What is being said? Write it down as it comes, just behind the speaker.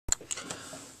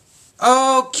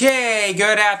Okay,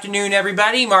 good afternoon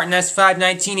everybody, Martin S5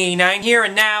 1989 here,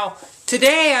 and now,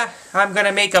 today I'm going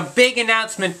to make a big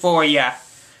announcement for you.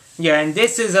 And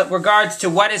this is in regards to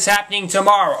what is happening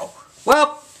tomorrow.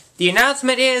 Well, the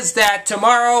announcement is that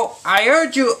tomorrow, I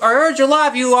urge a lot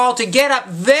of you all to get up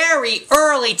very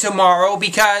early tomorrow,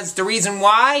 because the reason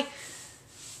why,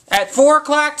 at 4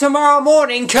 o'clock tomorrow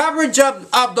morning, coverage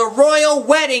of the royal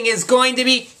wedding is going to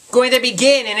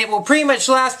begin, and it will pretty much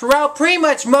last throughout pretty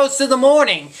much most of the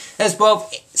morning, as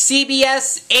both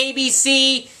CBS,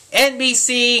 ABC,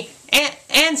 NBC,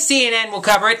 and CNN will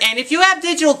cover it. And if you have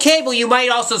digital cable, you might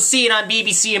also see it on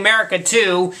BBC America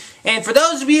too. And for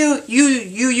those of you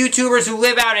YouTubers who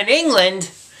live out in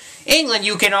England,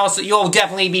 you'll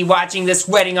definitely be watching this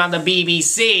wedding on the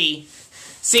BBC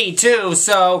too.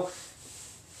 So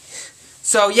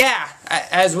yeah,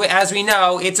 as we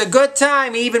know, it's a good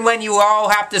time even when you all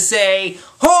have to say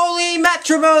holy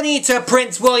matrimony to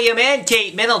Prince William and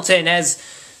Kate Middleton, as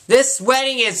this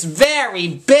wedding is very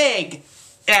big,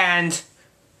 and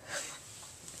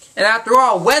after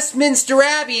all, Westminster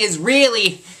Abbey is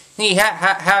really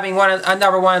having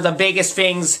another one of the biggest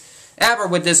things ever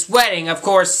with this wedding, of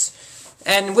course.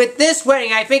 And with this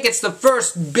wedding, I think it's the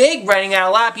first big wedding that a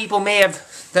lot of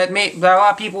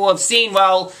people have seen,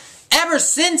 well, ever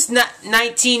since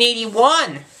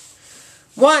 1981.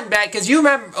 Because you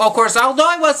remember, of course, although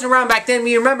I wasn't around back then,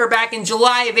 we remember back in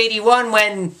July of 81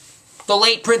 when the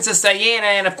late Princess Diana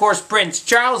and, of course, Prince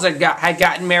Charles had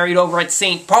gotten married over at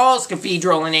St. Paul's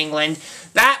Cathedral in England.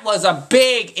 That was a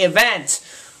big event.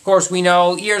 Of course, we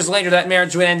know years later that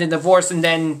marriage would end in divorce, and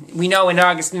then we know in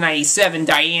August of 97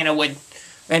 Diana would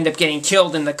end up getting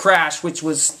killed in the crash, which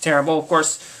was terrible. Of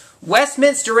course,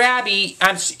 Westminster Abbey,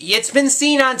 it's been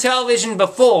seen on television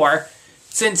before,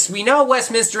 since we know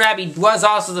Westminster Abbey was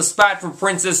also the spot for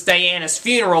Princess Diana's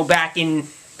funeral back in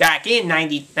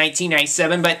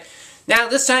 1997, but now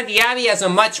this time the Abbey has a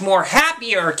much more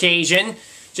happier occasion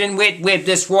with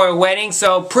this royal wedding,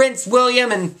 so Prince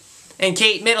William and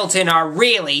Kate Middleton are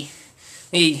really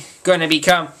going to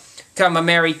become a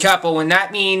married couple, and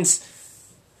that means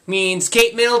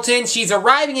Kate Middleton, she's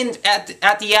arriving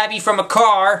at the Abbey from a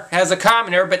car as a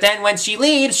commoner, but then when she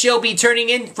leaves, she'll be turning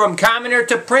in from commoner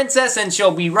to princess, and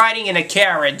she'll be riding in a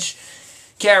carriage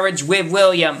with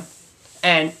William.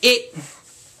 And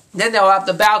then they'll have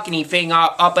the balcony thing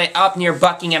up near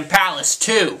Buckingham Palace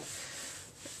too,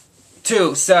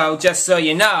 so just so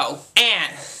you know.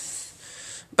 And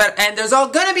there's all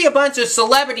gonna be a bunch of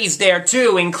celebrities there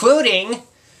too, including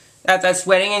at this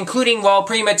wedding, including, well,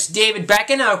 pretty much David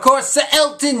Beckham, and of course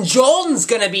Elton John's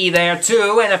gonna be there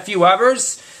too, and a few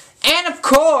others. And of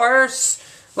course,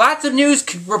 lots of news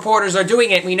reporters are doing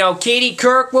it. We know Katie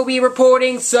Couric will be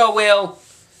reporting, so will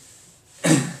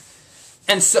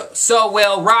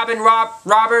Robin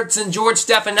Roberts and George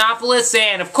Stephanopoulos,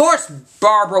 and of course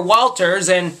Barbara Walters,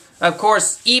 and of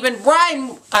course even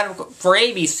Brian for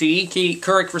ABC, Katie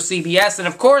Couric for CBS, and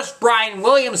of course Brian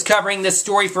Williams covering this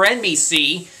story for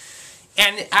NBC.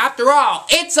 And after all,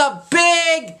 it's a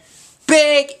big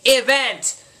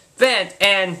event,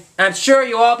 and I'm sure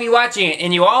you'll all be watching it,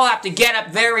 and you all have to get up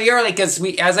very early, because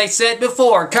as I said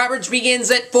before, coverage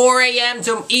begins at 4 a.m.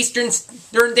 to Eastern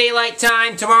Daylight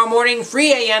Time tomorrow morning,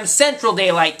 3 a.m. Central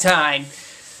Daylight Time.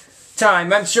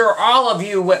 I'm sure all of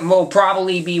you will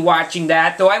probably be watching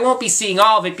that, though I won't be seeing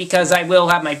all of it because I will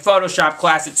have my Photoshop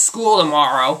class at school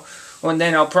tomorrow, and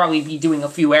then I'll probably be doing a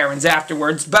few errands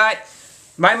afterwards. But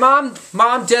my mom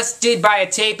just did buy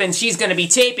a tape, and she's going to be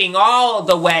taping all of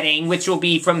the wedding, which will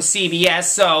be from CBS.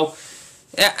 So,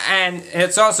 and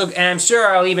I'm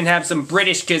sure I'll even have some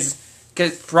British, because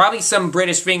probably some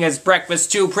British thing as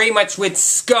breakfast too, pretty much with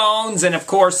scones and of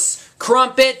course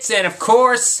crumpets, and of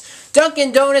course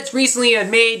Dunkin' Donuts recently have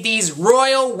made these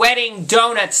royal wedding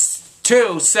donuts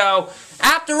too. So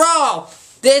after all,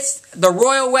 the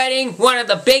royal wedding, one of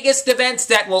the biggest events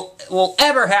that will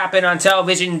ever happen on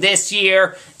television this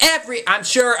year. I'm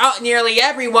sure nearly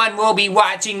everyone will be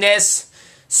watching this.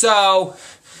 So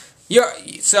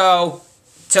to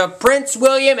Prince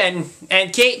William and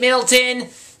Kate Middleton,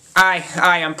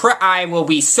 I will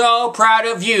be so proud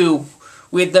of you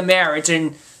with the marriage.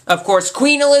 And of course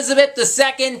Queen Elizabeth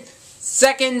II,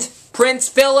 Prince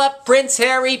Philip, Prince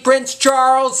Harry, Prince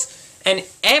Charles, and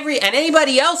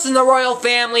anybody else in the royal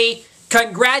family,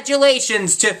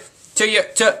 congratulations to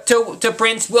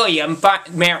Prince William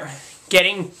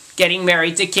getting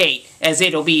married to Kate, as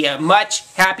it'll be a much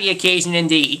happy occasion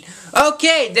indeed.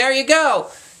 Okay, there you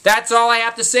go. That's all I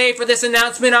have to say for this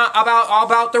announcement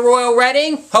about the royal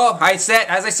wedding. As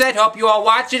I said, hope you all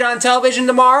watch it on television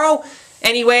tomorrow.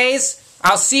 Anyways,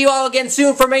 I'll see you all again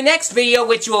soon for my next video,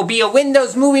 which will be a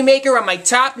Windows Movie Maker on my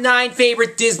top 9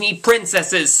 favorite Disney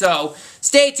princesses. So,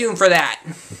 stay tuned for that.